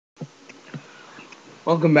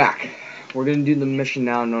Welcome back. We're going to do the mission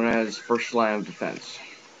now known as First Line of Defense.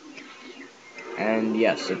 And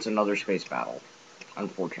yes, it's another space battle,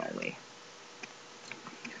 unfortunately.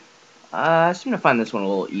 I seem to find this one a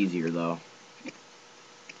little easier, though.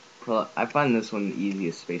 I find this one the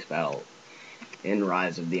easiest space battle in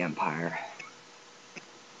Rise of the Empire.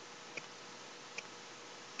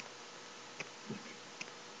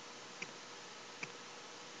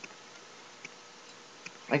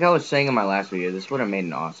 Like I was saying in my last video, this would have made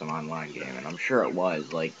an awesome online game, and I'm sure it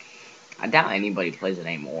was. Like, I doubt anybody plays it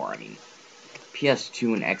anymore. I mean,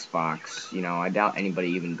 PS2 and Xbox, I doubt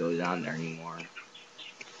anybody even goes on there anymore.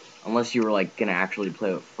 Unless you were, like, gonna actually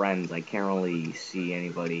play with friends, I can't really see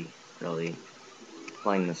anybody, really,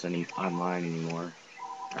 playing this online anymore.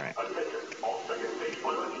 Alright. The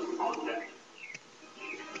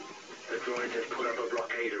droids have put up a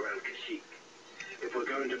blockade around Kashyyyk. If we're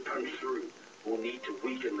going to punch through, we'll need to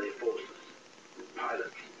weaken their forces.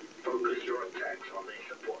 Pilots, focus your attacks on their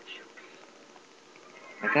support ships.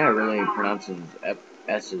 That guy really pronounces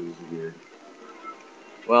S's weird.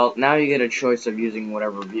 Well, now you get a choice of using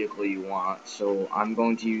whatever vehicle you want, so I'm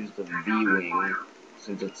going to use the V-Wing,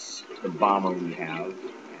 since it's the bomber we have, and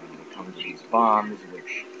it comes with these bombs,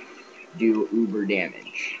 which do uber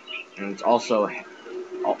damage. And it's also,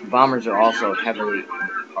 bombers are also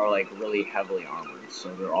really heavily armored,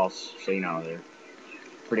 so they're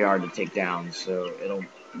pretty hard to take down, so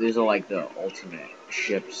these are like the ultimate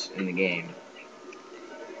ships in the game.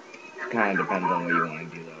 It kind of depends on what you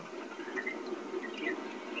want to do, though.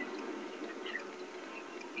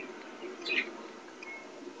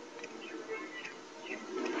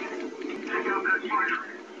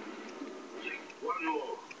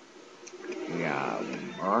 We got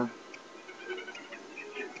one more.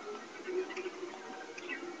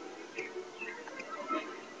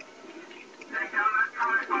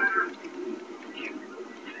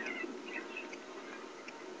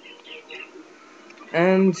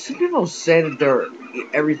 And some people say that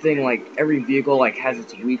every vehicle has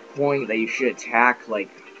its weak point that you should attack,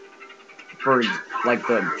 for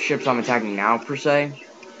the ships I'm attacking now per se.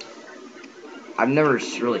 I've never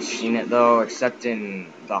really seen it though, except in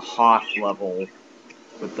the Hoth level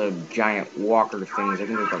with the giant walker things. I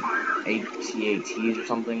think they're called AT-ATs or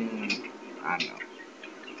something. I don't know.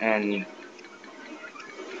 And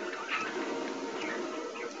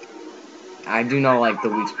I do know the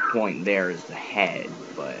weak point there is the head,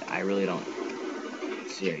 but I really don't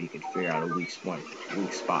see how you could figure out a weak spot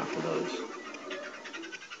for those.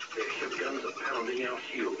 Their ship guns are pounding our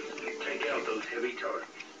shields. Take out those heavy turrets.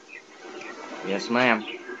 Yes, ma'am.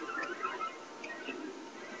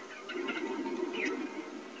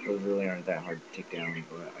 Those really aren't that hard to take down,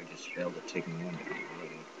 but I just failed at taking one down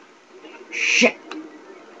already. Shit!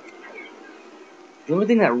 The only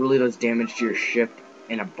thing that really does damage to your ship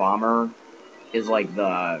in a bomber is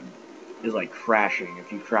crashing.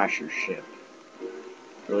 If you crash your ship,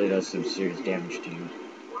 it really does some serious damage to you.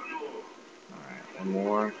 Alright, one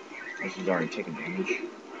more. This is already taking damage.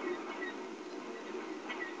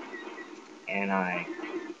 And I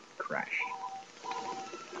crashed.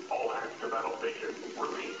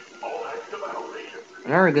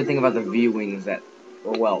 Another good thing about the V-Wing is that,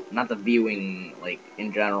 well, not the V-Wing,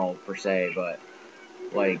 in general, per se, but,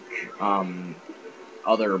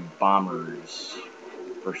 other bombers,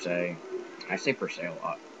 per se. I say per se a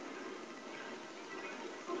lot.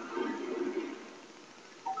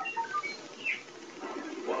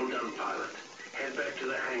 Well done, pilot. Head back to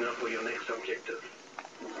the hangar for your next objective.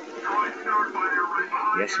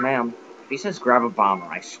 Yes, ma'am. If he says grab a bomber,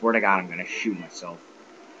 I swear to God I'm gonna shoot myself.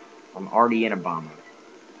 I'm already in a bomber.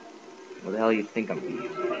 What the hell do you think I'm being?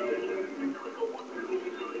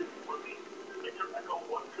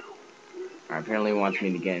 Apparently wants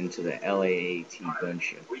me to get into the LAAT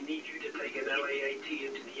gunship. We need you to take an LAAT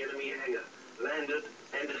into the enemy hangar, land it,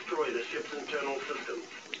 and destroy the ship's internal systems.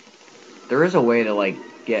 There is a way to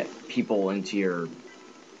get people into your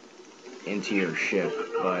ship,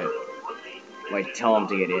 but tell them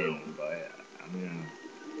to get in. But I'm gonna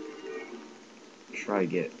try to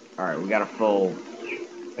get. All right, we got a full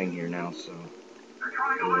thing here now, so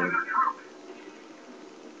we'll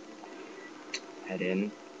head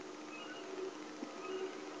in.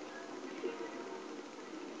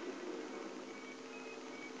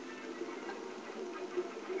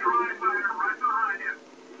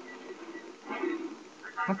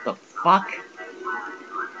 What the fuck?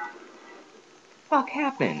 Fuck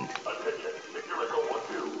happened?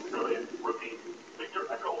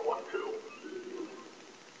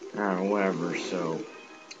 Alright, whatever, so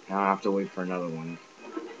now I have to wait for another one.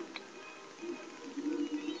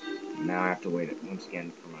 Now I have to wait once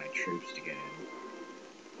again for my troops to get in.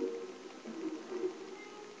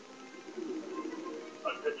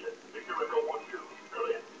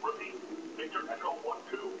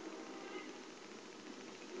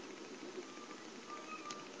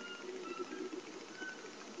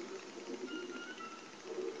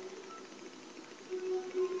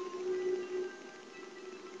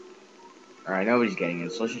 Alright, nobody's getting in,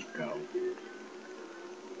 so let's just go.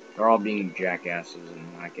 They're all being jackasses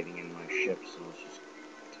and not getting in my ship, so let's just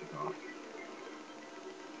take off.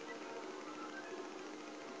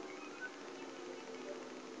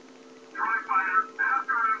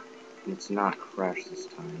 Let's not crash this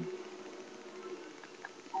time.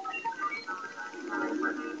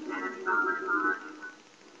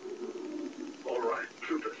 Alright,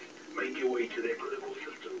 troopers, make your way to their critical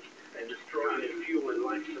systems and destroy their fuel and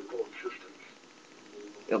life support systems.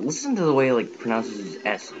 Yeah, listen to the way it pronounces his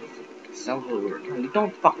S's. It sounds really weird. You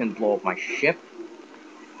don't fucking blow up my ship.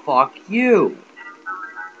 Fuck you,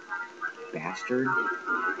 bastard.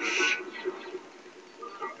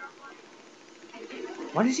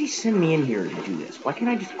 Why does he send me in here to do this? Why can't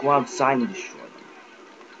I just go outside and destroy them?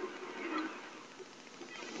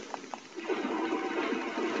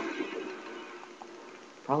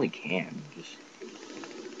 Probably can, just...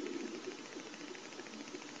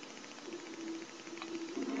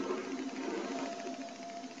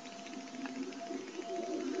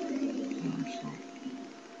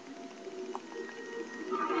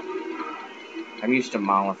 I'm used to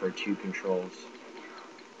Malifer 2 controls.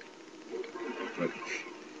 But,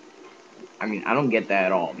 I mean, I don't get that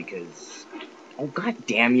at all, because... Oh, god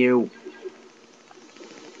damn you!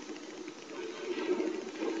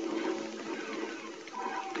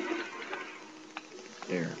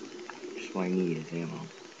 There. Just what I need is ammo.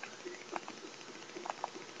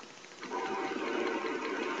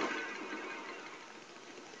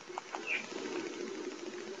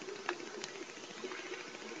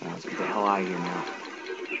 Let's get the hell out of here now.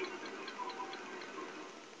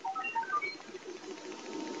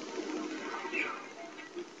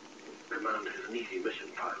 Commander, an easy mission,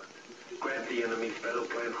 pilot. Grab the enemy's battle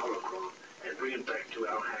plan holocron and bring it back to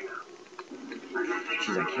our hangar.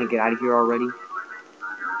 Jeez, I can't get out of here already?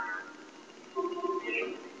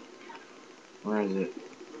 Where is it?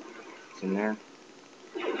 It's in there?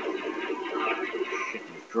 Shit,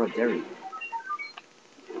 there's drugs everywhere.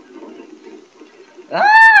 Ah!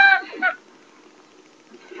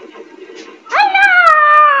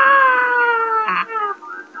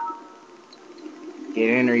 Get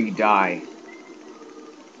in or you die.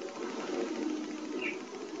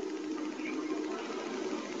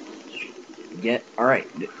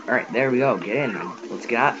 Alright, there we go. Get in now. Let's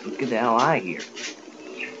get the hell out of here.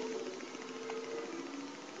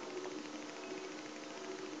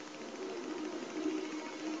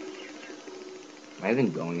 Am I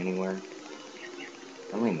even going anywhere?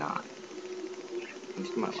 Probably not.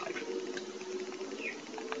 Most of my life.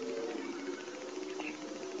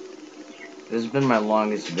 This has been my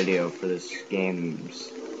longest video for this game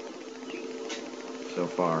so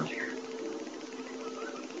far.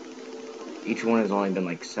 Each one has only been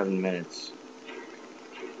like 7 minutes.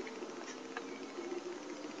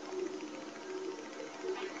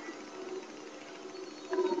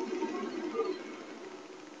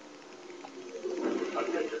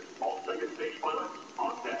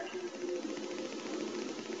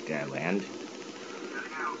 Did I land?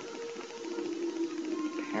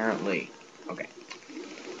 Apparently. Okay.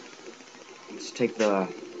 Let's take the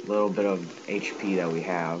little bit of HP that we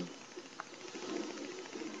have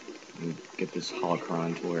and get this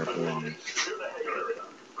holocron to where it belongs.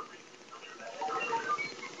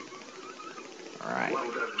 Alright.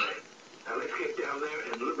 Well done, mate. Now let's get down there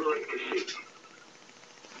and liberate Kashyyyk.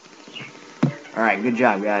 Alright, good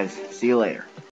job, guys. See you later.